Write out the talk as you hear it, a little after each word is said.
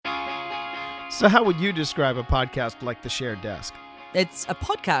So how would you describe a podcast like The Shared Desk? It's a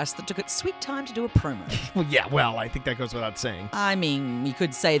podcast that took its sweet time to do a promo. Well, yeah, I think that goes without saying. I mean, you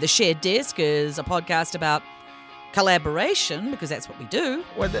could say The Shared Desk is a podcast about collaboration, because that's what we do.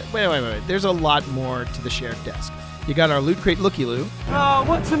 Wait. There's a lot more to The Shared Desk. You got our Loot Crate Looky-Loo. Oh,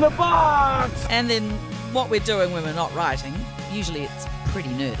 what's in the box? And then what we're doing when we're not writing, usually it's pretty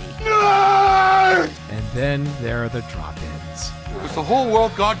nerdy. Nerd! And then there are the drop-ins. Has the whole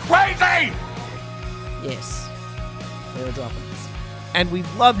world gone crazy? Yes, there are drop-ins. And we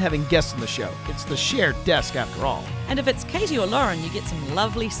love having guests on the show. It's The Shared Desk after all. And if it's Katie or Lauren, you get some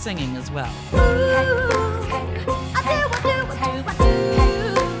lovely singing as well.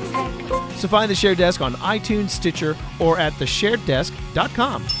 So find The Shared Desk on iTunes, Stitcher, or at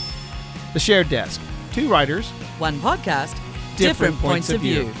theshareddesk.com. The Shared Desk. 2 writers. 1 podcast. Different points of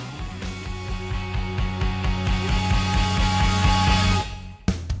view.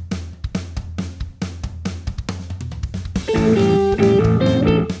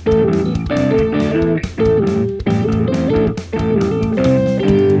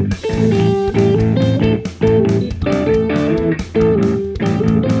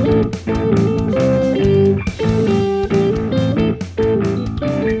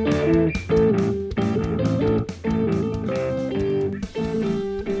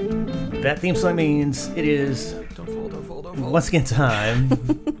 That theme song means it is Don't fall. once again time,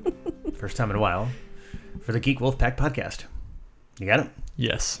 first time in a while, for the Geek WOLFPACK podcast. You got it?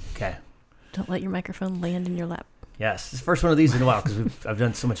 Yes. Okay. Don't let your microphone land in your lap. Yes, it's the first one of these in a while because I've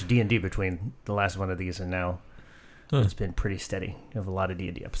done so much D&D between the last one of these and now. It's been pretty steady. We have a lot of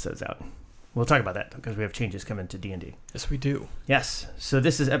D&D episodes out. We'll talk about that because we have changes coming to D&D. Yes, we do. Yes. So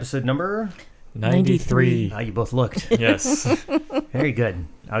this is episode number 93. How you both looked. Yes. Very good.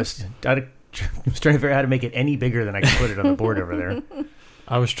 I was trying to figure out how to make it any bigger than I could put it on the board over there.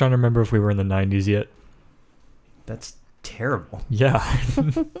 I was trying to remember if we were in the 90s yet. That's terrible. Yeah.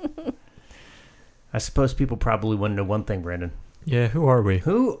 I suppose people probably want to know one thing, Brandon. Yeah, who are we?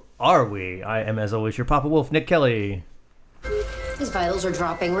 Who are we? I am, as always, your Papa Wolf, Nick Kelly. His vitals are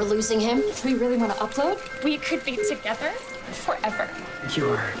dropping. We're losing him. Do we really want to upload? We could be together forever.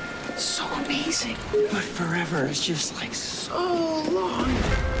 You're so amazing. But forever is just like so long.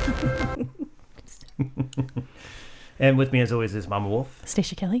 And with me, as always, is Mama Wolf.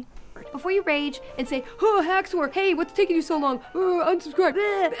 Stacia Kelly. Before you rage and say, oh, Haxor, hey, what's taking you so long? Unsubscribe.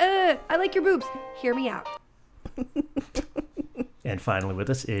 I like your boobs. Hear me out. And finally with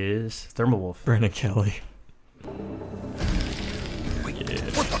us is Thermal Wolf. Brandon Kelly.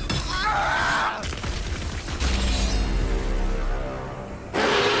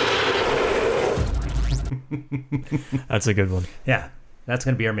 That's a good one. Yeah, that's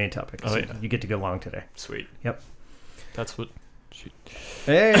going to be our main topic. Oh, So yeah. you get to go long today. Sweet. Yep. That's what...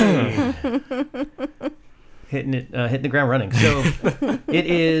 Hey! hitting the ground running. So it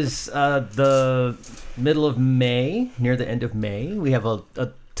is the middle of May, near the end of May. We have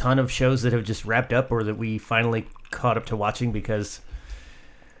a ton of shows that have just wrapped up or that we finally caught up to watching because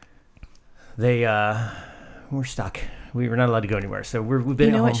they we're stuck. We were not allowed to go anywhere. So we've been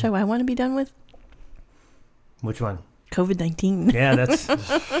You know at what home. show I want to be done with? Which one? COVID-19. Yeah, that's...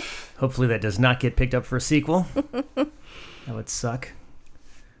 Hopefully that does not get picked up for a sequel. That would suck.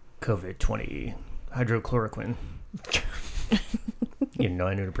 COVID-20 hydrochloroquine. You didn't know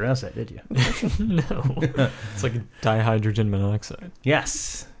I knew to pronounce that, did you? No. It's like dihydrogen monoxide,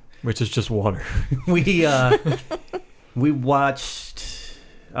 Yes. which is just water. We watched...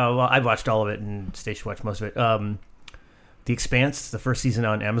 well, I watched all of it and Stacia watched most of it. The Expanse, the first season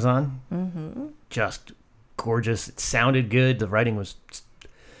on Amazon. Mm-hmm. Just gorgeous. It sounded good. The writing was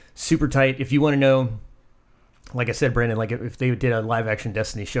super tight. If you want to know... Like I said, Brandon, like if they did a live-action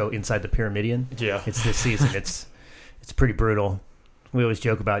Destiny show inside the Pyramidion, Yeah. it's this season. It's pretty brutal. We always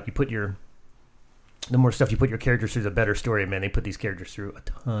joke about the more stuff you put your characters through, the better story. Man, they put these characters through a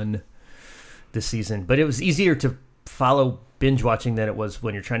ton this season. But it was easier to follow binge watching than it was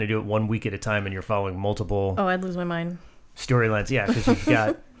when you're trying to do it 1 week at a time and you're following multiple Oh, I'd lose my mind. storylines. Yeah, because you've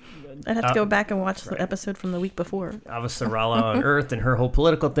got I'd have to go back and watch the episode from the week before. Avasarala on Earth and her whole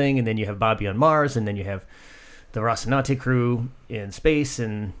political thing, and then you have Bobby on Mars, and then you have the Rocinante crew in space,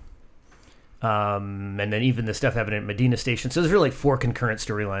 and then even the stuff happening at Medina Station. So there's really like 4 concurrent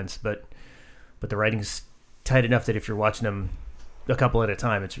storylines, but the writing's tight enough that if you're watching them a couple at a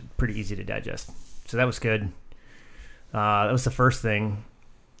time, it's pretty easy to digest. So that was good. That was the first thing.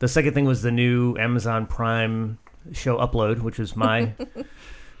 The second thing was the new Amazon Prime show Upload, which was my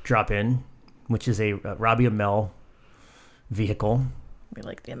drop-in, which is a Robbie Amell vehicle. We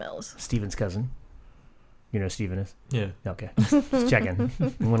like the MLs. Steven's cousin. You know who Steven is? Yeah. Okay. Just checking. I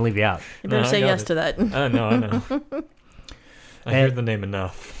want to leave you out. You better No, I say got yes it. to that. I know. I heard the name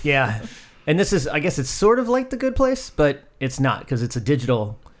enough. Yeah. And this is, I guess it's sort of like The Good Place, but it's not because it's a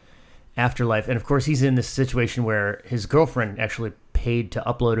digital afterlife. And of course, he's in this situation where his girlfriend actually paid to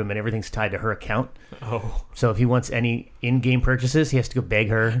upload him and everything's tied to her account. Oh. So if he wants any in-game purchases, he has to go beg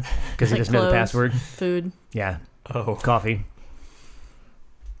her because he Like doesn't know the clothes, password. Food. Yeah. Oh. Coffee.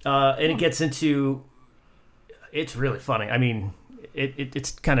 And it gets into, it's really funny. I mean,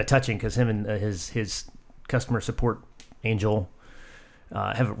 it's kind of touching because him and his customer support angel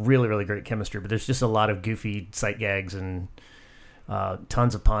have really, really great chemistry, but there's just a lot of goofy sight gags and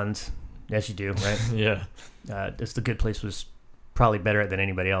tons of puns, as you do, right? Yeah. It's The Good Place was probably better than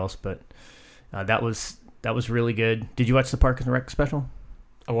anybody else, but that was really good. Did you watch the Parks and Rec special?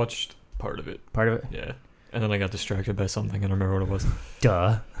 I watched part of it. Part of it? Yeah. And then I got distracted by something. I don't remember what it was.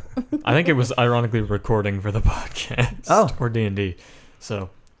 Duh. I think it was ironically recording for the podcast. Oh. Or D&D. So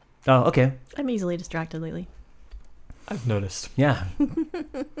Oh, okay. I'm easily distracted lately. I've noticed. Yeah.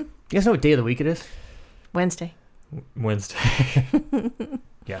 You guys know what day of the week it is? Wednesday. Wednesday.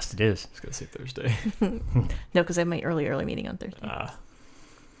 Yes, it is. I was going to say Thursday. No, because I have my early meeting on Thursday.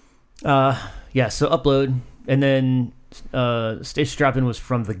 Yeah, so upload. And then Stage Drop-In was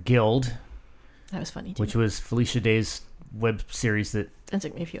from The Guild, That was funny, too. which was Felicia Day's web series that It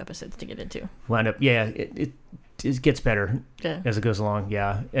took me a few episodes to get into. wound up, yeah, it gets better Yeah. as it goes along,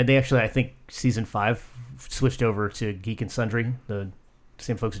 yeah. And they actually, I think, season 5 switched over to Geek and Sundry, the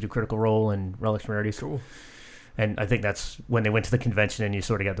same folks who do Critical Role and Relics and Rarities. Cool. And I think that's when they went to the convention and you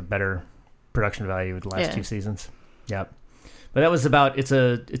sort of got the better production value with the last 2 seasons. Yeah. But that was about, it's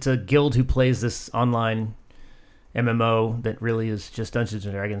a guild who plays this online MMO that really is just Dungeons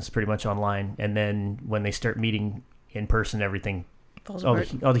and Dragons pretty much online. And then when they start meeting in person, everything, Falls all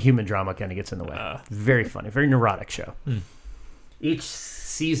apart. the human drama kind of gets in the way. Very funny, very neurotic show. Each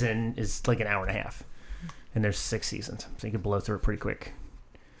season is like an hour and a half. And there's 6 seasons. So you can blow through it pretty quick.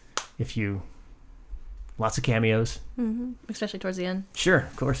 Lots of cameos. Mm-hmm. Especially towards the end. Sure,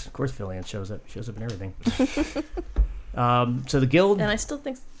 of course, Phillian shows up in everything. So the guild, And I still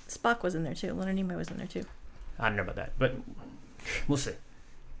think Spock was in there, too. Leonard Nimoy was in there, too. I don't know about that, but we'll see.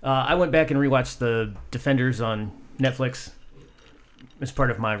 I went back and rewatched the Defenders on Netflix as part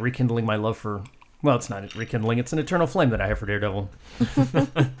of my rekindling my love for, well, it's not rekindling, it's an eternal flame that I have for Daredevil.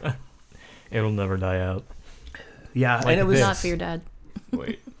 It'll never die out. Yeah, Like and it was Not for your dad.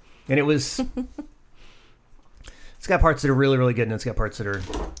 Wait. And it was, it's got parts that are really, really good, and it's got parts that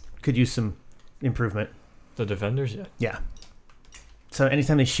could use some improvement. The Defenders? Yeah. Yeah. So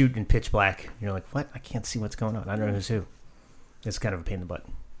anytime they shoot in pitch black, you're like, what? I can't see what's going on. I don't know who's who. It's kind of a pain in the butt.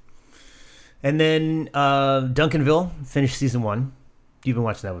 And then Duncanville finished season 1. You've been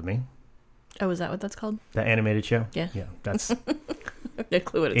watching that with me. Oh, is that what that's called? That animated show? Yeah. Yeah. That's No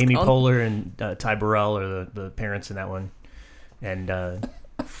clue what it's Amy called. Poehler and Ty Burrell are the parents in that one. And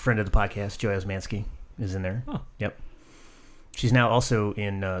friend of the podcast, Joy Osmanski, is in there. Oh. Yep. She's now also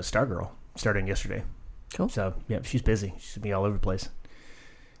in Stargirl, starting yesterday. Cool. So, yeah, she's busy. She's going to be all over the place.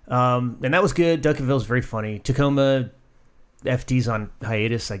 And that was good. Duncanville's very funny. Tacoma, FD's on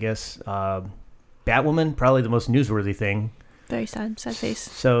hiatus, I guess. Batwoman, probably the most newsworthy thing. Very sad face.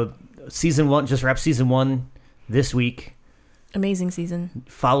 So, season 1, just wrapped season 1 this week. Amazing season.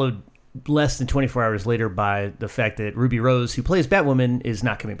 Followed less than 24 hours later by the fact that Ruby Rose, who plays Batwoman, is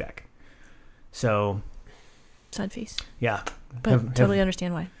not coming back. So, Sad face. yeah. But totally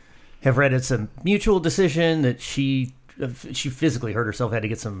understand why. Have read it's a mutual decision that she physically hurt herself, had to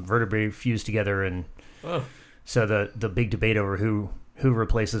get some vertebrae fused together, and so the big debate over who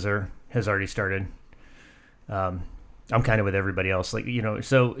replaces her has already started. I'm kind of with everybody else, like, you know.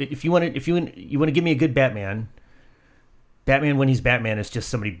 So if you want to give me a good Batman when he's Batman is just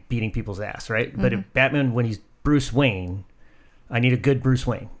somebody beating people's ass, right? Mm-hmm. But if Batman when he's Bruce Wayne, I need a good Bruce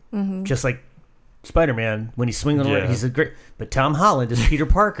Wayne, just like Spider-Man when he's swinging around, he's a great. But Tom Holland as Peter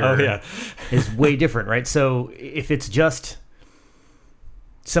Parker is way different, right? So if it's just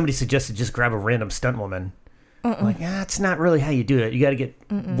somebody suggested just grab a random stunt woman, I'm like, it's not really how you do it. You got to get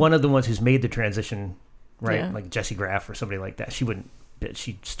one of the ones who's made the transition, right? Like Jessie Graff or somebody like that. She wouldn't.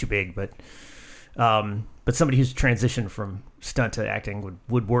 She's too big, but somebody who's transitioned from stunt to acting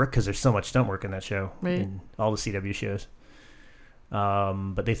would work because there's so much stunt work in that show, in all the CW shows.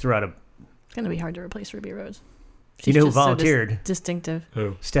 But they threw out It's going to be hard to replace Ruby Rose. You know who just so volunteered? Distinctive.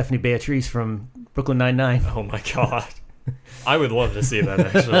 Who? Stephanie Beatrice from Brooklyn Nine-Nine. Oh my god. I would love to see that,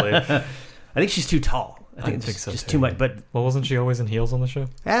 actually. I think she's too tall. I think it's so just too. too much. But well, wasn't she always in heels on the show?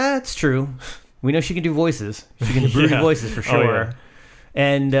 That's true. We know she can do voices. She can do broody voices for sure. Oh, yeah.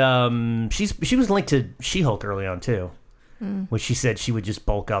 And she was linked to She-Hulk early on too, which she said she would just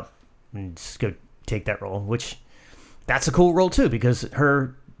bulk up and just go take that role. Which that's a cool role too, because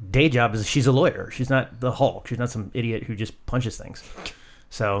her day job is she's a lawyer. She's not the Hulk. She's not some idiot who just punches things.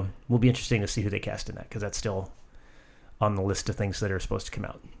 So will be interesting to see who they cast in that, because that's still on the list of things that are supposed to come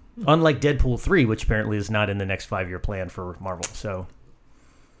out. Unlike Deadpool 3, which apparently is not in the next 5-year plan for Marvel. So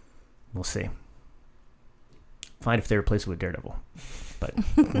we'll see. Fine if they replace it with Daredevil, but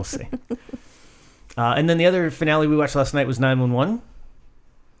we'll see. And then the other finale we watched last night was 911.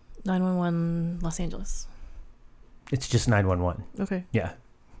 911 Los Angeles. It's just 911. Okay. Yeah.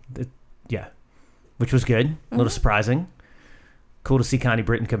 Yeah. Which was good. A little surprising. Cool to see Connie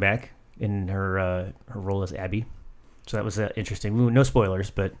Britton come back in her role as Abby. So that was interesting. No spoilers,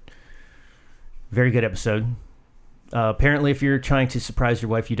 but very good episode. Apparently, if you're trying to surprise your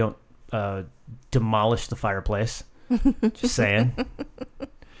wife, you don't demolish the fireplace. Just saying.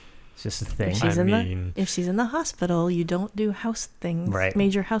 It's just a thing. If she's in the hospital, you don't do house things, right.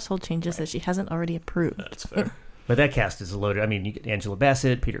 Major household changes that she hasn't already approved. That's fair. But that cast is loaded. I mean, you get Angela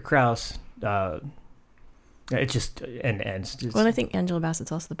Bassett, Peter Krause. It's just and well, I think Angela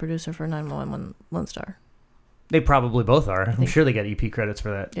Bassett's also the producer for 911 Lone Star. They probably both are. I'm sure they got EP credits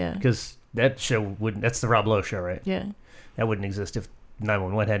for that. Yeah. Because that show wouldn't. That's the Rob Lowe show, right? Yeah. That wouldn't exist if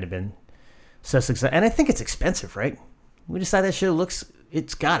 911 hadn't been so successful. And I think it's expensive, right? We decide that show looks.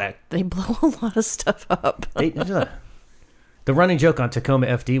 It's gotta. They blow a lot of stuff up. The running joke on Tacoma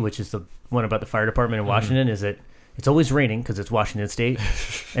FD, which is the one about the fire department in Washington, is that it's always raining because it's Washington State,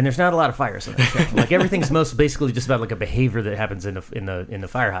 and there's not a lot of fires on that show. Like everything's basically just about like a behavior that happens in the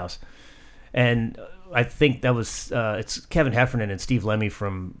firehouse. And I think that was it's Kevin Heffernan and Steve Lemmy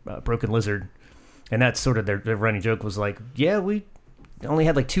from Broken Lizard, and that's sort of their running joke was like, yeah, we only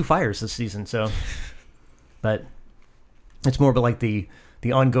had like 2 fires this season, so. But it's more about like the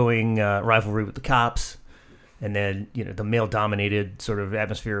ongoing rivalry with the cops, and then the male-dominated sort of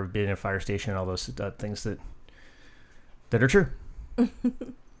atmosphere of being in a fire station and all those things that are true.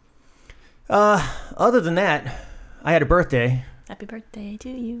 Other than that, I had a birthday. Happy birthday to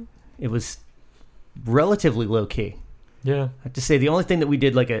you. It was relatively low-key. Yeah. I have to say, the only thing that we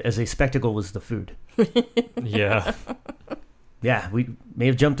did as a spectacle was the food. Yeah. Yeah, we may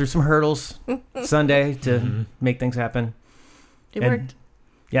have jumped through some hurdles Sunday to make things happen. It worked.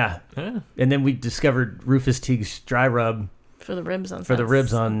 Yeah. And then we discovered Rufus Teague's dry rub for the ribs on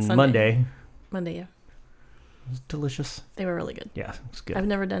Sunday. Monday, yeah. It was delicious. They were really good. Yeah, it's good. I've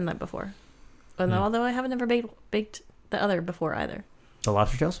never done that before. Although I haven't never baked the other before either. The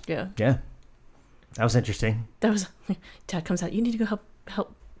lobster tails? Yeah. Yeah. That was interesting. Dad comes out. You need to go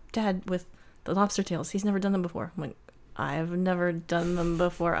help Dad with the lobster tails. He's never done them before. I'm like, I've never done them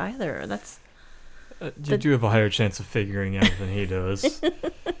before either. That's... you do have a higher chance of figuring out than he does.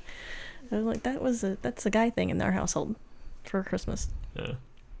 I was like, that's a guy thing in our household for Christmas. Yeah.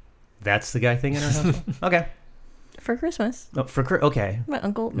 That's the guy thing in our household? Okay. For Christmas. Oh, okay. My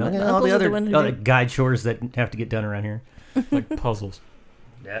uncle. No, my all the one other guide chores that have to get done around here. Like puzzles.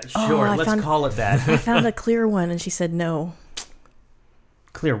 Yeah, sure. Let's call it that. I found a clear one, and she said no.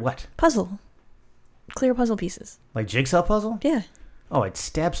 Clear what? Puzzle. Clear puzzle pieces. Like jigsaw puzzle? Yeah. Oh, I'd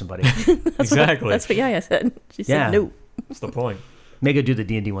stab somebody. Exactly. That's what Yaya said. She said no. That's the point. May go do the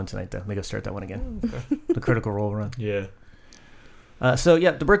D&D one tonight, though. May go start that one again. Okay. The Critical Role run. Yeah. So,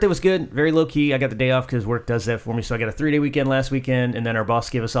 yeah, the birthday was good. Very low-key. I got the day off because work does that for me. So I got a 3-day weekend last weekend, and then our boss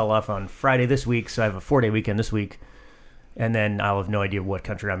gave us all off on Friday this week. So I have a 4-day weekend this week. And then I'll have no idea what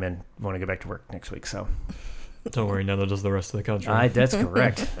country I'm in when I go back to work next week. So don't worry, neither does the rest of the country. That's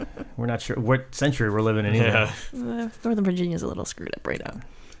correct. We're not sure what century we're living in either. Yeah. Northern Virginia's a little screwed up right now.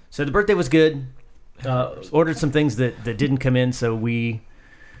 So the birthday was good. Ordered some things that didn't come in, so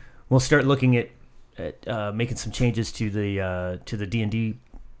we'll start looking at making some changes to the D&D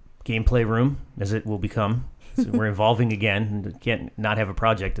gameplay room as it will become. So we're evolving again, and can't not have a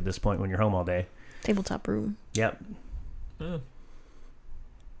project at this point when you're home all day. Tabletop room. Yep. Yeah.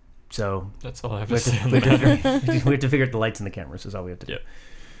 So that's all I have to say. We have to figure out the lights and the cameras. Is all we have to do.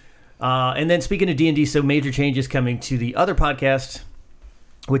 And then speaking of D&D, so major changes coming to the other podcast,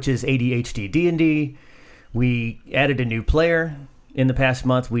 which is ADHD D&D. We added a new player in the past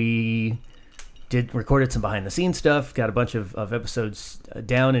month. We recorded some behind the scenes stuff, got a bunch of episodes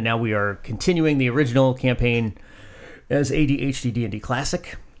down, and now we are continuing the original campaign as ADHD D&D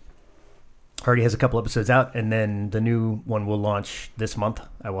Classic. Already has a couple episodes out, and then the new one will launch this month.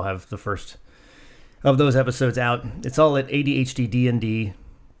 I will have the first of those episodes out. It's all at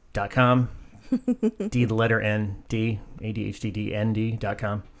ADHDDND.com. D, the letter N, D,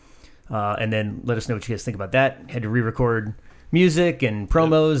 ADHDDND.com. And then let us know what you guys think about that. Had to re-record music and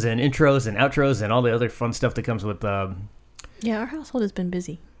promos and intros and outros and all the other fun stuff that comes with. Yeah, our household has been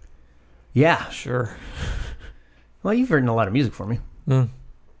busy. Yeah. Sure. Well, you've written a lot of music for me.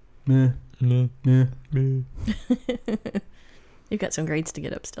 You've got some grades to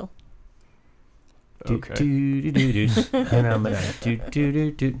get up still. Okay. And I'm gonna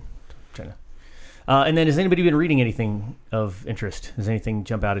trying to. And then, has anybody been reading anything of interest? Does anything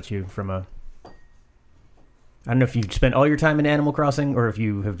jump out at you from a? I don't know if you've spent all your time in Animal Crossing or if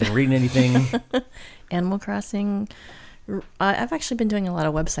you have been reading anything. Animal Crossing. I've actually been doing a lot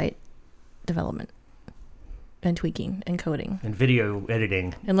of website development and tweaking and coding And video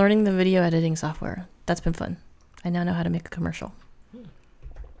editing. and learning the video editing software. That's been fun. I now know how to make a commercial.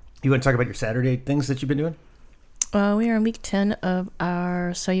 You want to talk about your Saturday things that you've been doing? We are in week 10 of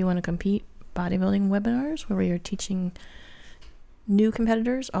our So You Want to Compete bodybuilding webinars, where we are teaching new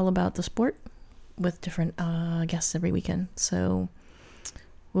competitors all about the sport with different guests every weekend. So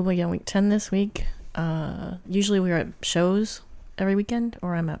we'll be on week 10 this week. Usually we're at shows every weekend,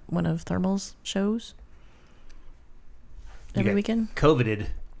 or I'm at one of Thermal's shows every weekend. COVIDed.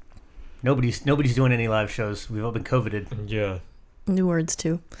 Nobody's doing any live shows. We've all been COVIDed. Yeah. New words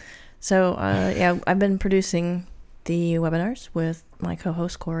too. So yeah, I've been producing the webinars with my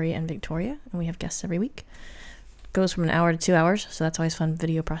co-hosts Corey and Victoria, and we have guests every week. Goes from an hour to 2 hours, so that's always fun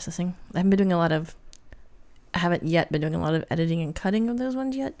video processing. I haven't yet been doing a lot of editing and cutting of those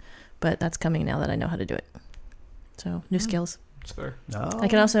ones yet, but that's coming now that I know how to do it. So new skills. That's fair. Oh. I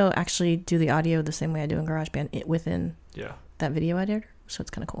can also actually do the audio the same way I do in GarageBand within that video editor, so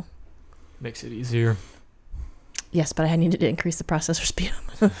it's kind of cool. Makes it easier. Yes, but I needed to increase the processor speed on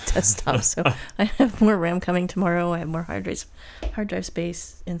the desktop, so I have more RAM coming tomorrow. I have more hard drive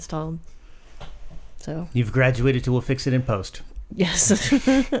space installed. So You've graduated to we'll fix it in post. yes,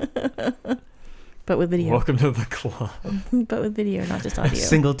 but with video. Welcome to the club. But with video, not just audio.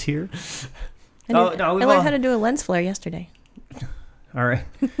 Single tier. I learned how to do a lens flare yesterday. All right.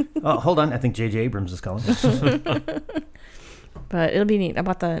 Oh, hold on. I think J.J. Abrams is calling. But it'll be neat.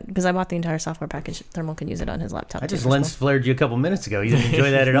 Because I bought the entire software package. Thermal can use it on his laptop. I just lens flared you a couple minutes ago. You didn't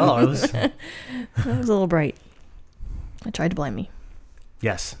enjoy that at all. It was a little bright. I tried to blind me.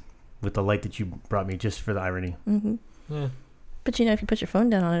 Yes, with the light that you brought me, just for the irony. Mm-hmm. Yeah. But if you put your phone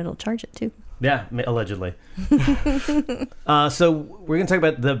down on it, it'll charge it too. Yeah, allegedly. So we're going to talk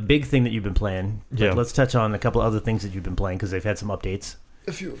about the big thing that you've been playing. But let's touch on a couple other things that you've been playing, because they've had some updates.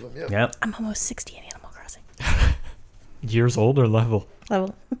 A few of them, yeah. Yep. I'm almost 60 in Animal Crossing. Years old or level?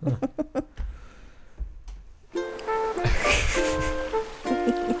 Level.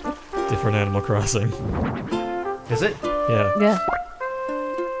 Different Animal Crossing. Is it? Yeah. Yeah.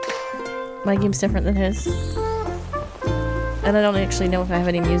 My game's different than his. And I don't actually know if I have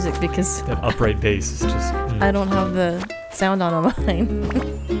any music because That upright bass is just... I don't have the sound on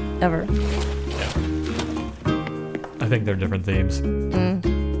mine. Ever. Yeah. I think they're different themes.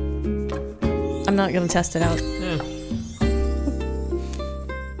 I'm not going to test it out. Yeah.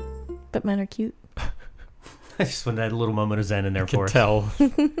 But mine are cute. I just wanted that little moment of zen in there for us. Tell.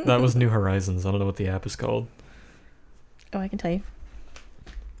 That was New Horizons. I don't know what the app is called. Oh, I can tell you.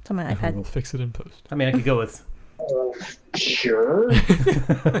 It's on my iPad. We'll fix it in post. I mean, I could go with... Sure.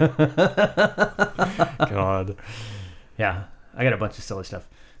 God. Yeah, I got a bunch of silly stuff.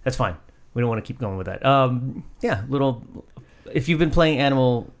 That's fine. We don't want to keep going with that. Yeah, little... If you've been playing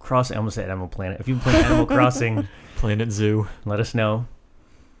Animal Crossing... I almost said Animal Planet. If you've been playing Animal Crossing... Planet Zoo. Let us know.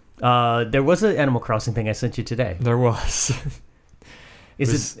 There was an Animal Crossing thing I sent you today. There was.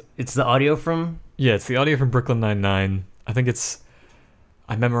 It's the audio from... Yeah, it's the audio from Brooklyn Nine-Nine. I think it's...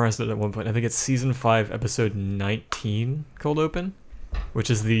 I memorized it at one point. I think it's season 5, episode 19, cold open, which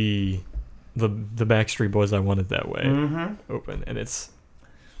is the Backstreet Boys I Wanted That Way open, and it's,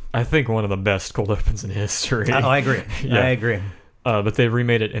 I think, one of the best cold opens in history. Oh, I agree. Yeah. I agree. But they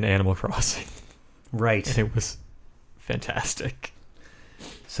remade it in Animal Crossing. Right. And it was fantastic.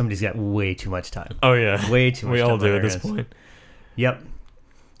 Somebody's got way too much time. Oh yeah, Way too much we time. all do on at their this hands. point. Yep.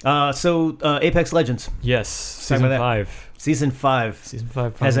 So Apex Legends. Yes, season 5. Season 5. Season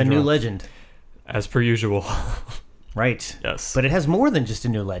 5 has a finally new dropped. legend. As per usual. Right. Yes. But it has more than just a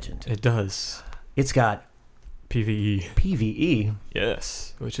new legend. It does. It's got PvE. PvE.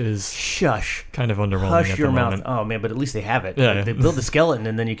 Yes, which is Shush. kind of underwhelming Hush at your the mouth. moment. Oh man, but at least they have it. Yeah. Like, they build the skeleton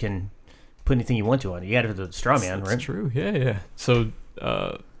and then you can put anything you want to on it. You got it for the straw man, That's right? true. Yeah. So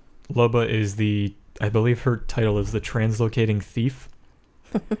Loba is I believe her title is the Translocating Thief.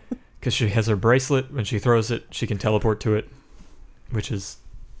 Because she has her bracelet. When she throws it, she can teleport to it, which is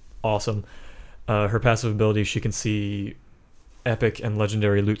awesome. Her passive ability, she can see epic and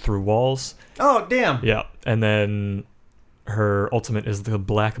legendary loot through walls. Oh, damn. Yeah. And then her ultimate is the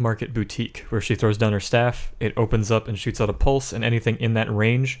Black Market Boutique, where she throws down her staff, it opens up and shoots out a pulse, and anything in that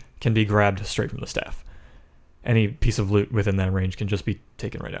range can be grabbed straight from the staff. Any piece of loot within that range can just be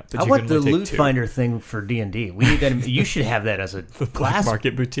taken right out. But I you want can the only take loot 2. finder thing for D&D. We need that. You should have that as a The Black class.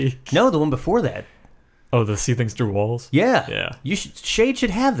 Market Boutique. No, the one before that. Oh, the see things through walls? Yeah. Yeah. Shade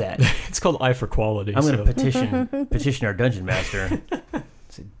should have that. It's called Eye for Quality. I'm going to petition our dungeon master.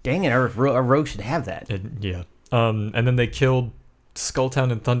 Say, dang it, our rogue should have that. Yeah. And then they killed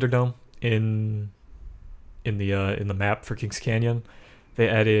Skulltown and Thunderdome in the map for Kings Canyon.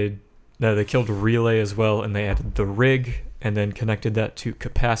 They killed Relay as well, and they added the rig, and then connected that to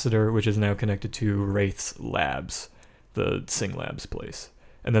Capacitor, which is now connected to Wraith's Labs, the Sing Labs place.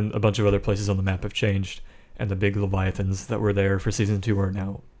 And then a bunch of other places on the map have changed, and the big Leviathans that were there for Season 2 are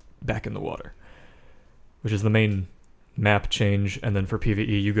now back in the water, which is the main map change. And then for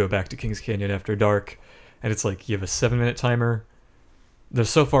PvE, you go back to Kings Canyon after dark, and it's like you have a 7-minute timer. There's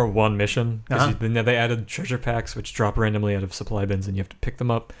so far one mission, because they added treasure packs, which drop randomly out of supply bins, and you have to pick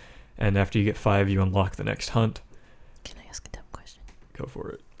them up. And after you get 5, you unlock the next hunt. Can I ask a dumb question? Go for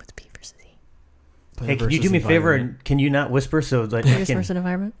it. What's P versus E? Hey, can you do me a favor and can you not whisper so that Players versus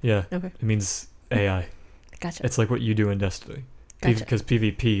environment? Yeah. Okay. It means AI. Gotcha. It's like what you do in Destiny. Gotcha. Because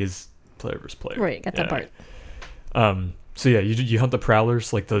PvP is player versus player. Right, got that part. So yeah, you hunt the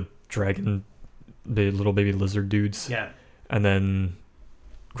prowlers, like the dragon, the little baby lizard dudes. Yeah. And then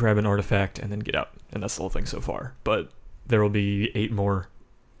grab an artifact and then get out. And that's the whole thing so far. But there will be 8 more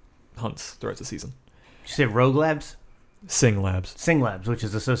hunts throughout the season. Did you say Rogue Labs? Sing Labs. Sing Labs, which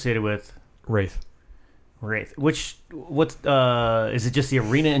is associated with Wraith. What's is it just the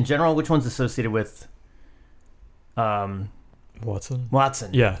arena in general? Which one's associated with Watson?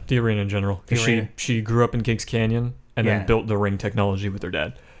 Yeah, the arena in general. Because she grew up in Kings Canyon and then built the ring technology with her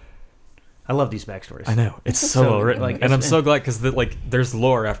dad. I love these backstories. I know. It's so well written. And I'm so glad because there's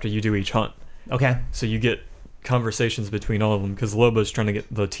lore after you do each hunt. Okay. So you get conversations between all of them because Loba's trying to get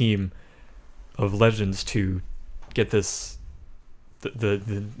the team of legends to get this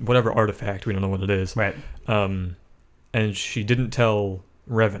the whatever artifact, we don't know what it is, right? And she didn't tell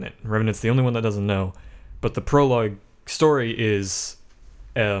Revenant's the only one that doesn't know, but the prologue story is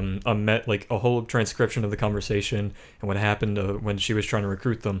a whole transcription of the conversation and what happened when she was trying to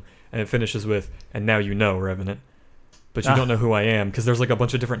recruit them, and it finishes with, and now you know, Revenant, but you don't know who I am, because there's like a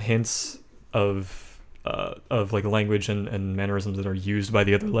bunch of different hints of like language and mannerisms that are used by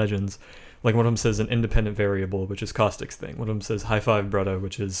the other legends. Like one of them says an independent variable, which is Caustic's thing. One of them says high five, brother,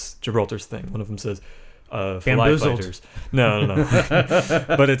 which is Gibraltar's thing. One of them says fly fighters. No.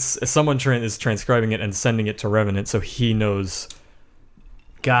 But it's someone is transcribing it and sending it to Revenant, so he knows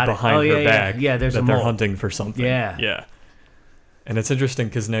behind her back there's that they're hunting for something. Yeah. And it's interesting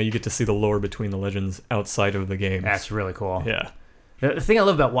because now you get to see the lore between the legends outside of the game. That's really cool. Yeah. The thing I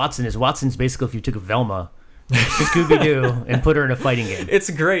love about Watson is Watson's basically if you took Velma, Scooby-Doo, and put her in a fighting game. It's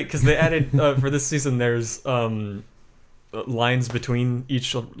great because they added for this season. There's lines between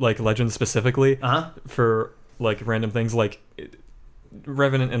each like legend specifically for like random things. Like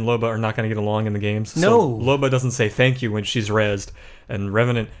Revenant and Loba are not going to get along in the games. No, so Loba doesn't say thank you when she's rezzed, and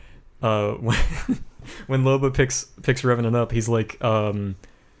Revenant when Loba picks Revenant up, he's like, "You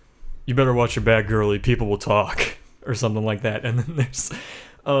better watch your back, girly. People will talk," or something like that. And then there's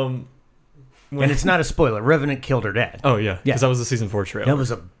and it's not a spoiler. Revenant killed her dad. Oh, yeah. Because that was the Season 4 trailer. That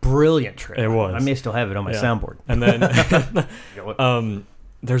was a brilliant trailer. It was. I may still have it on my soundboard. And then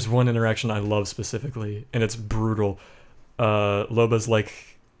there's one interaction I love specifically, and it's brutal. Loba's like,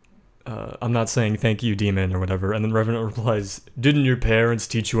 I'm not saying thank you, demon, or whatever. And then Revenant replies, didn't your parents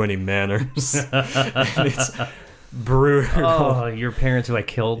teach you any manners? And it's brutal. Oh, your parents who I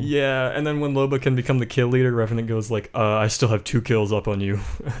killed? Yeah, and then when Loba can become the kill leader, Revenant goes like, I still have 2 kills up on you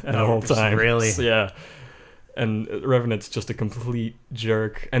at all times. Really? Yeah. And Revenant's just a complete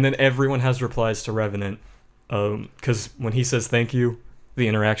jerk. And then everyone has replies to Revenant, because when he says thank you, the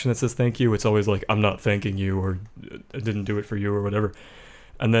interaction that says thank you, it's always like, I'm not thanking you, or I didn't do it for you, or whatever.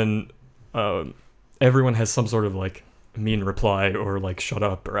 And then everyone has some sort of like mean reply, or like shut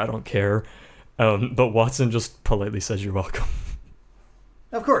up, or I don't care. But Watson just politely says you're welcome.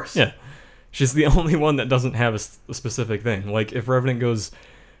 Of course. Yeah. She's the only one that doesn't have a specific thing. Like, if Revenant goes,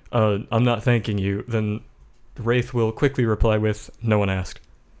 I'm not thanking you, then Wraith will quickly reply with, no one asked.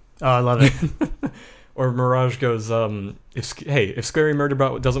 Oh, I love it. Or Mirage goes, if Scary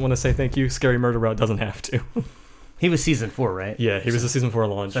Murderbot doesn't want to say thank you, Scary Murderbot doesn't have to. He was Season 4, right? Yeah, he was a Season 4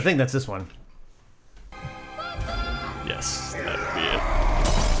 launch. I think that's this one. Yes, that would be it.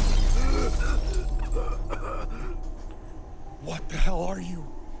 What the hell are you?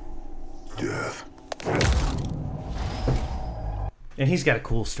 Death. And he's got a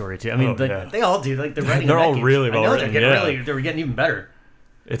cool story too. I mean, they all do. Like they're writing. They're all really well written. They're getting even better.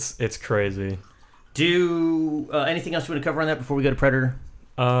 It's crazy. Do anything else you want to cover on that before we go to Predator?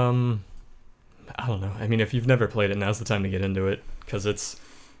 I don't know. I mean, if you've never played it, now's the time to get into it because it's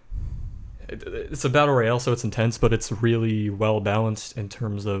a battle royale, so it's intense, but it's really well balanced in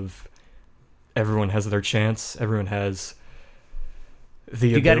terms of everyone has their chance. Everyone has the.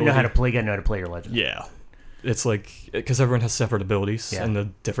 You got to know how to play. You got to know how to play your legend. Yeah. It's like, because everyone has separate abilities and the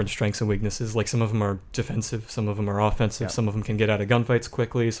different strengths and weaknesses. Like, some of them are defensive, some of them are offensive, some of them can get out of gunfights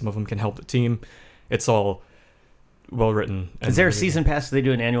quickly, some of them can help the team. It's all well written. Is there a season pass? Do they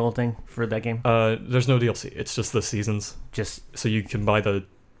do an annual thing for that game? There's no DLC. It's just the seasons. So you can buy the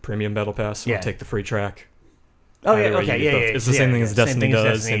premium battle pass or take the free track. Oh yeah, okay, yeah. It's the same thing as Destiny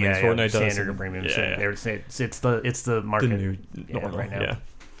does, same thing as Fortnite does. Standard or premium. It's the market new normal right now. Yeah.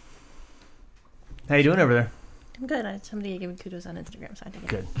 How you doing over there? I'm good. I had somebody giving kudos on Instagram, so I had to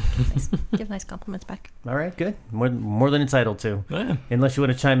Good. give nice compliments back. All right, good. More than entitled to. Yeah. Unless you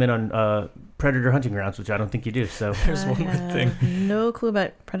want to chime in on Predator Hunting Grounds, which I don't think you do. So there's one more thing. No clue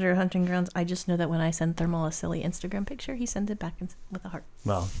about Predator Hunting Grounds. I just know that when I send Thermal a silly Instagram picture, he sends it back with a heart.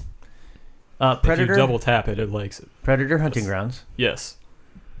 Well, Predator. If you double tap it, it likes it. Predator Hunting Grounds. Yes.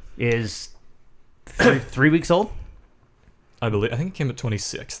 Is 3 weeks old. I think it came at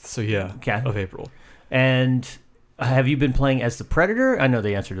 26th. So yeah, of April. And have you been playing as the Predator? I know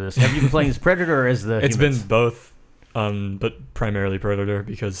the answer to this. Have you been playing as Predator or as the It's humans? been both, but primarily Predator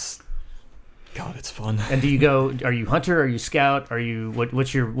because, God, it's fun. And are you Hunter? Are you Scout? Are you, what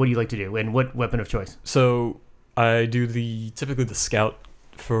do you like to do? And what weapon of choice? So I do typically the Scout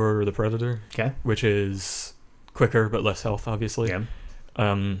for the Predator. Okay. Which is quicker but less health, obviously. Yeah.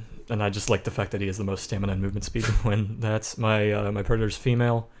 And I just like the fact that he has the most stamina and movement speed. When that's my Predator's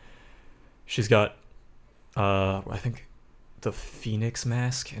female. She's got I think the Phoenix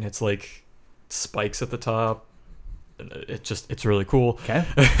mask, and it's like spikes at the top. It's really cool. Okay.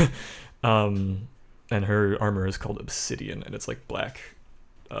 And her armor is called Obsidian, and it's like black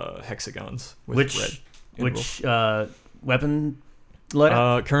hexagons with red. Which weapon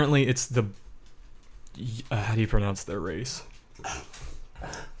loadout? Currently, it's the how do you pronounce their race?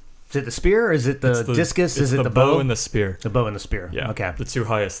 Is it the spear or is it the discus? Is it the bow and the spear? The bow and the spear. Yeah. Okay. The two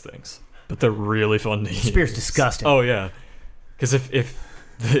highest things. But they're really fun to use. Spear's disgusting. Oh yeah, because if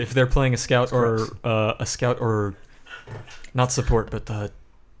they're playing a scout or not support, but the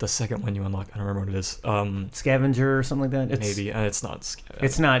second one you unlock, I don't remember what it is. Scavenger or something like that. Maybe it's not.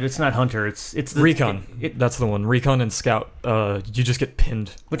 It's not Hunter. It's the Recon. That's the one. Recon and Scout. You just get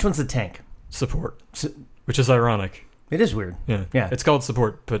pinned. Which one's the tank? Support. Which is ironic. It is weird. Yeah. It's called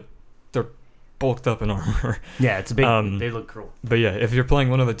support, but they're bulked up in armor. Yeah, it's a big. They look cool. But yeah, if you're playing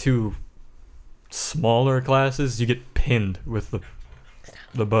one of the two smaller classes, you get pinned with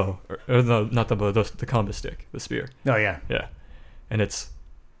the bow, or no, not the bow, the combo stick, the spear. Oh yeah, and it's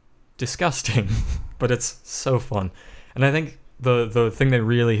disgusting, but it's so fun. And I think the thing that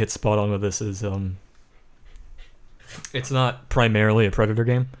really hits spot on with this is it's not primarily a Predator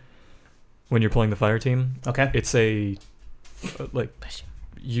game when you're playing the fire team. Okay, it's a like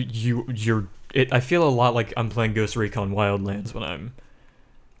you're. I feel a lot like I'm playing Ghost Recon Wildlands when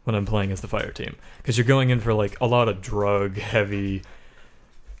I'm playing as the fire team, because you're going in for like a lot of drug heavy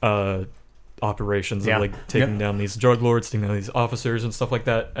operations of like taking down these drug lords, taking down these officers and stuff like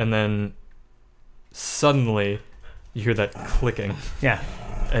that, and then suddenly you hear that clicking,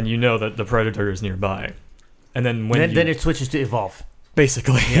 and you know that the Predator is nearby, and then then it switches to evolve,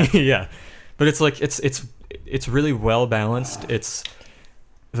 basically. Yeah. But it's like it's really well balanced. It's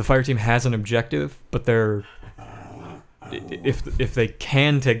the fire team has an objective, but they're if they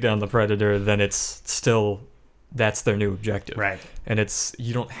can take down the Predator, then it's still that's their new objective. Right. And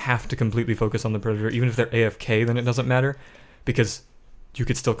you don't have to completely focus on the Predator. Even if they're AFK, then it doesn't matter, because you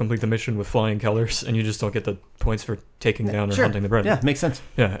could still complete the mission with flying colors, and you just don't get the points for taking down or hunting the Predator. Yeah, makes sense.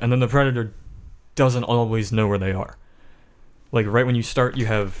 Yeah, and then the Predator doesn't always know where they are. Like right when you start, you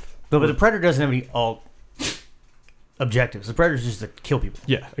have. But the Predator doesn't have any alt objectives. The Predator's just to kill people.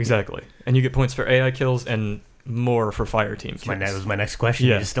 Yeah, exactly. And you get points for AI kills and more for fire team kills. That was my next question.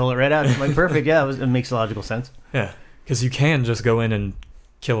 Yeah. You just stole it right out. It's like perfect. Yeah, it makes logical sense. Yeah, because you can just go in and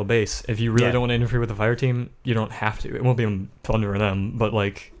kill a base. If you really don't want to interfere with the fire team, you don't have to. It won't be fun for them, but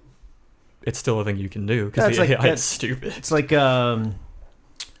like, it's still a thing you can do, because it's stupid. It's like going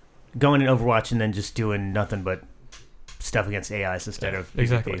in Overwatch and then just doing nothing but stuff against AIs instead of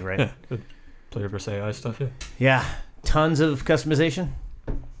exactly PvP, right? Yeah. Player versus AI stuff. Yeah. Tons of customization.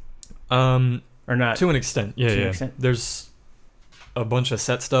 Or not to an extent. Yeah, to an extent. There's a bunch of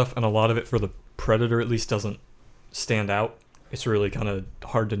set stuff, and a lot of it for the Predator at least doesn't stand out. it's really kind of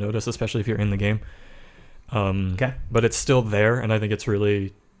hard to notice, especially if you're in the game. Okay. But it's still there, and I think it's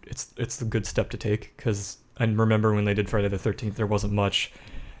really it's a good step to take, because I remember when they did Friday the 13th, there wasn't much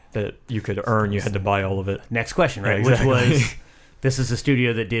that you could earn. You had to buy all of it. Next question, right? Yeah, exactly. Which was, this is a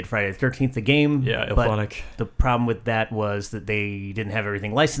studio that did Friday the 13th, the game. Yeah, but Ilphonic. the problem with that was that they didn't have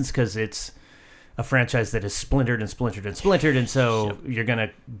everything licensed, because it's a franchise that is splintered and splintered and splintered, and so you're going to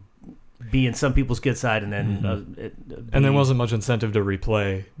be in some people's good side, and then... and there wasn't much incentive to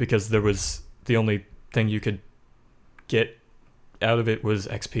replay, because there was... The only thing you could get out of it was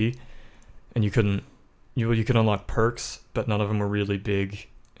XP, and you couldn't... You could unlock perks, but none of them were really big,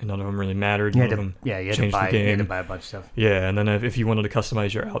 and none of them really mattered. You None had of to, them you had to changed buy, the game. you had to buy a bunch of stuff. Yeah, and then if you wanted to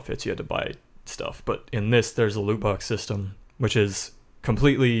customize your outfits, you had to buy stuff. But in this, there's a loot box system, which is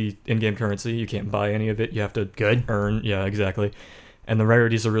completely in-game currency. You can't buy any of it. You have to earn. Yeah, exactly. And the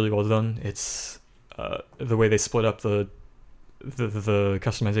rarities are really well done. It's the way they split up the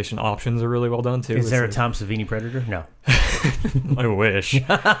customization options are really well done too. Is there a Tom Savini Predator? No. I wish.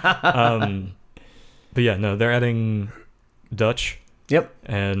 But yeah, no, they're adding Dutch. Yep.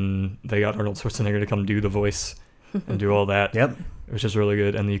 And they got Arnold Schwarzenegger to come do the voice and do all that. Yep. Which is really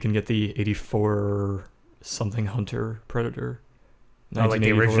good. And you can get the 84 something Hunter Predator. Oh, like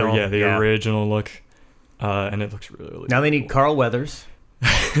the original? Yeah, the original look. And it looks really, really Now cool. they need Carl Weathers.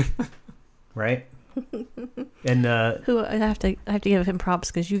 Right? And who I have to give him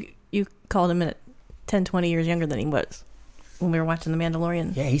props, because you called him 10, 20 years younger than he was when we were watching The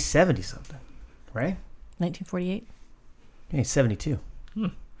Mandalorian. Yeah, he's 70 something, right? 1948. Yeah, he's 72.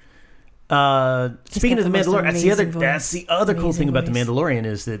 Speaking of The Mandalorian, that's the other cool thing about The Mandalorian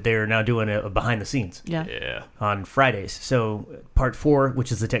is that they're now doing a behind the scenes. Yeah. On Fridays. So part 4,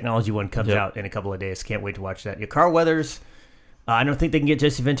 which is the technology one, comes out in a couple of days. Can't wait to watch that. Yeah, Carl Weathers. I don't think they can get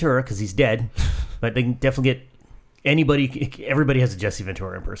Jesse Ventura because he's dead, but they can definitely get anybody. Everybody has a Jesse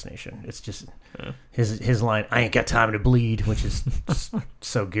Ventura impersonation. It's just his line, "I ain't got time to bleed," which is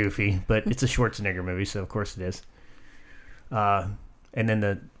so goofy, but it's a Schwarzenegger movie, so of course it is. And then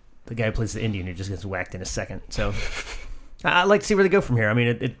the guy who plays the Indian who just gets whacked in a second. So I'd like to see where they go from here. I mean,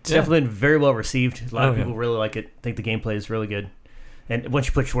 it's definitely been very well received. A lot of people really like it. Think the gameplay is really good. And once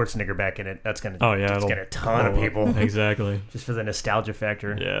you put Schwarzenegger back in it, that's gonna get a ton of people. Exactly. Just for the nostalgia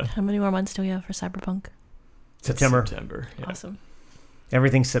factor. Yeah. How many more months do we have for Cyberpunk? September. Yeah. Awesome.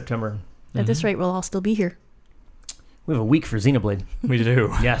 Everything's September. At this rate, we'll all still be here. We have a week for Xenoblade. We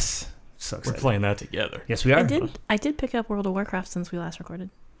do. Yes. So excited. We're playing that together. Yes, we are. I did pick up World of Warcraft since we last recorded.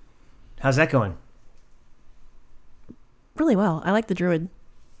 How's that going? Really well. I like the druid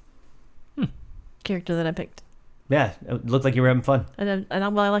character that I picked. Yeah, it looked like you were having fun. And I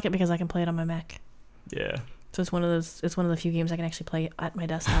like it because I can play it on my Mac. Yeah. So it's one of the few games I can actually play at my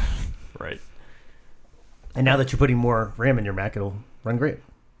desktop. Right. And now that you're putting more RAM in your Mac, it'll run great.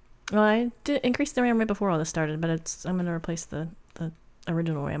 Well, I did increase the RAM right before all this started, but I'm going to replace the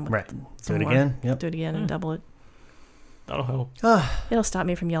original RAM with Do it again. Yep. Do it again and double it. That'll help. It'll stop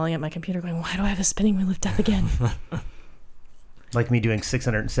me from yelling at my computer going, "Why do I have a spinning wheel of death again?" Like me doing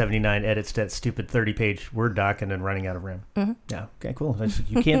 679 edits to that stupid 30-page Word doc and then running out of RAM. Mm-hmm. Yeah. Okay, cool.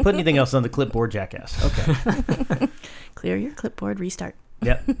 You can't put anything else on the clipboard, jackass. Okay. Clear your clipboard, restart.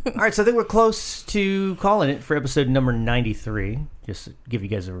 Yep. All right, so I think we're close to calling it for episode number 93. Just to give you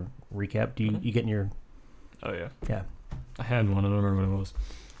guys a recap. Do you getting your... Oh, yeah. Yeah. I had one. I don't remember what it was.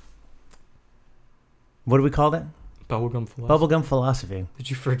 What do we call that? Bubblegum philosophy. Bubblegum philosophy. Did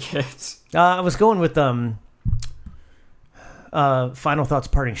you forget? I was going with Final Thoughts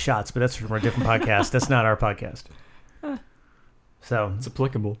Parting Shots, but that's from a different podcast. That's not our podcast. So it's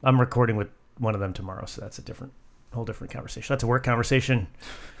applicable. I'm recording with one of them tomorrow, so that's a whole different conversation. That's a work conversation.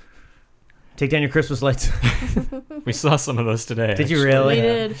 Take down your Christmas lights. We saw some of those today. Did you really? We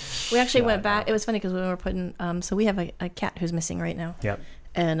did. We actually went back. It was funny because we were putting. So we have a cat who's missing right now. Yep.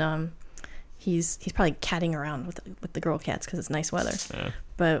 And he's probably catting around with the girl cats because it's nice weather. Yeah.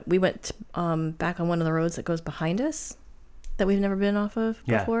 But we went back on one of the roads that goes behind us that we've never been off of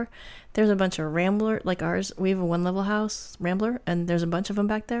before. There's a bunch of Rambler like ours. We have a 1-level house Rambler, and there's a bunch of them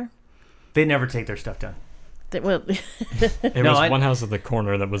back there. They never take their stuff down. It was one house at the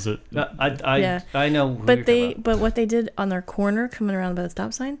corner that was it. I know. But what they did on their corner coming around by the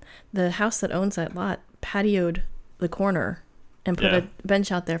stop sign, the house that owns that lot patioed the corner and put a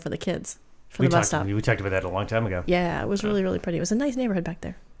bench out there for the kids for the bus stop. We talked about that a long time ago. Yeah, it was really, really pretty. It was a nice neighborhood back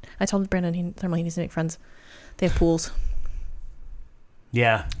there. I told Brandon he needs to make friends. They have pools.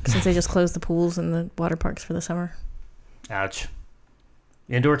 Yeah. Since they just closed the pools and the water parks for the summer. Ouch.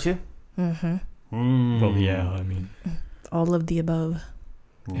 Indoor too? Mm-hmm. Well, yeah, I mean... all of the above.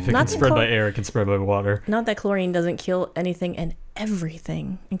 If it can spread by air, it can spread by water. Not that chlorine doesn't kill anything and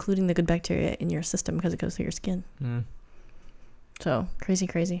everything, including the good bacteria in your system because it goes through your skin. So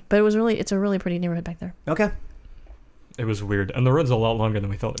crazy. But it's a really pretty neighborhood back there. Okay. It was weird. And the road's a lot longer than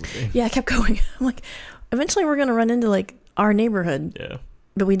we thought it would be. Yeah, I kept going. I'm like, eventually we're going to run into like our neighborhood. Yeah.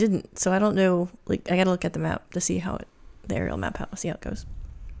 But we didn't. So I don't know. Like, I got to look at the map to see the aerial map, see how it goes.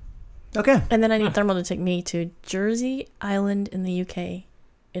 Okay. And then I need Thermal to take me to Jersey Island in the UK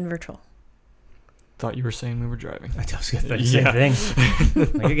in virtual. Thought you were saying we were driving. I was going to say the same thing.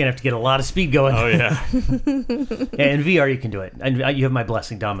 Like, you're going to have to get a lot of speed going. Oh, yeah. Yeah, in VR you can do it. And you have my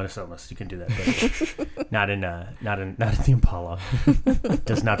blessing, Dominus Omnis. You can do that. But not in the Impala.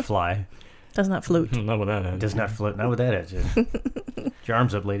 Does not fly. Does not float. Not with that edge. Does not float. Not with that edge. Get your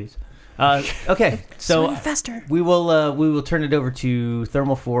arms up, ladies. Okay, so faster. we will turn it over to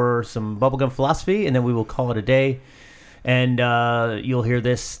Thermal for some bubblegum philosophy, and then we will call it a day. And you'll hear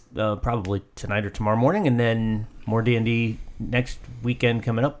this probably tonight or tomorrow morning, and then more D&D next weekend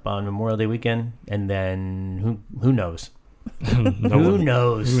coming up on Memorial Day weekend, and then who knows? Who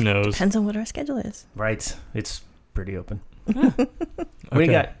knows? Who knows? Depends on what our schedule is. Right, it's pretty open. What do you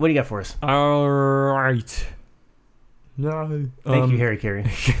got? What do you got for us? All right. No. Thank you, Harry Carey.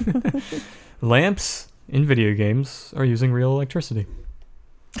 Lamps in video games are using real electricity.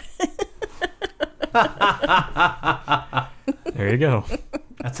 There you go.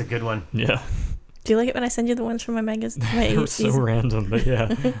 That's a good one. Yeah. Do you like it when I send you the ones from my magazine? They were so random, but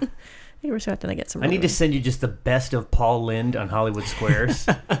yeah. You were so often I get some. I need to send you just the best of Paul Lynde on Hollywood Squares.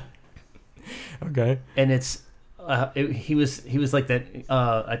 Okay. And it's he was like that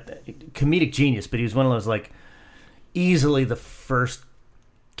comedic genius, but he was one of those like easily the first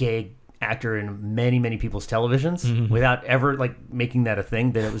gay actor in many people's televisions without ever like making that a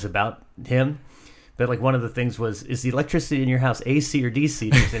thing that it was about him. But like one of the things was, is the electricity in your house AC or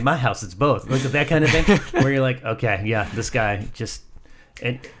DC? And in my house, it's both. Like that kind of thing, where you're like, okay, yeah, this guy just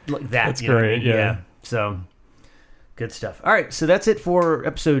and like that. That's you know great. What I mean? Yeah. So good stuff. All right, so that's it for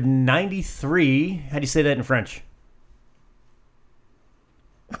episode 93. How do you say that in French?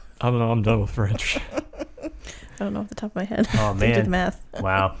 I don't know. I'm done with French. I don't know off the top of my head. Oh man, do the math.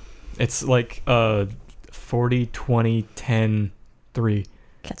 Wow. It's like 40, 20, 10, 3.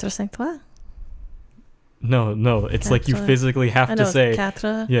 4, 5, 3. No. It's like you physically have to say.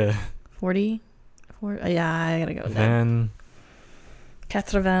 4, yeah. 40. 4. Yeah, I gotta go with that. Then. 80.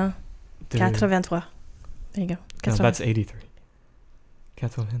 83. There you go. No, that's 83.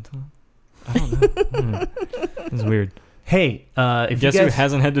 83. I don't know. It's weird. Hey, if guess you guys, who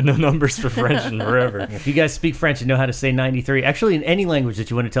hasn't had to know numbers for French in forever? If you guys speak French and know how to say 93, actually in any language that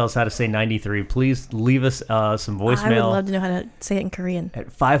you want to tell us how to say 93, please leave us some voicemail. I would love to know how to say it in Korean. At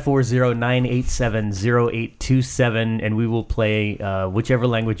 540-987-0827, and we will play whichever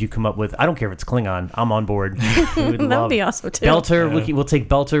language you come up with. I don't care if it's Klingon. I'm on board. That would be awesome too. Belter, we'll take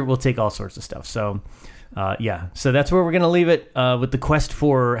Belter. We'll take all sorts of stuff. So, yeah. So that's where we're going to leave it with the quest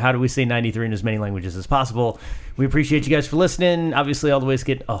for how do we say 93 in as many languages as possible. We appreciate you guys for listening. Obviously, all the ways to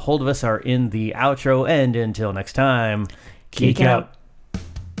get a hold of us are in the outro. And until next time, geek out.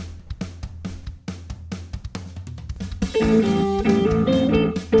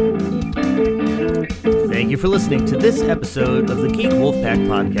 Thank you for listening to this episode of the Geek Wolfpack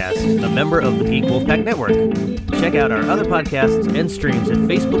Podcast, a member of the Geek Wolfpack Network. Check out our other podcasts and streams at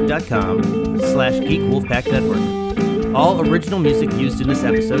facebook.com/Geek Wolfpack Network. All original music used in this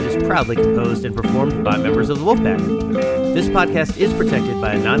episode is proudly composed and performed by members of the Wolfpack. This podcast is protected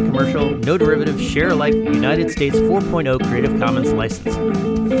by a non-commercial, no-derivative, share-alike United States 4.0 Creative Commons license.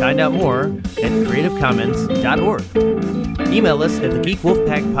 Find out more at creativecommons.org. Email us at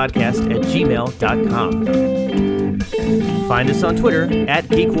thegeekwolfpackpodcast@gmail.com. Find us on Twitter at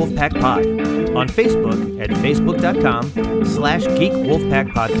GeekWolfPackPod, on Facebook at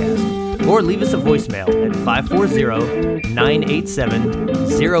facebook.com/GeekWolfPackPodcast, or leave us a voicemail at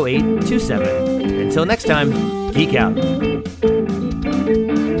 540-987-0827. Until next time, geek out.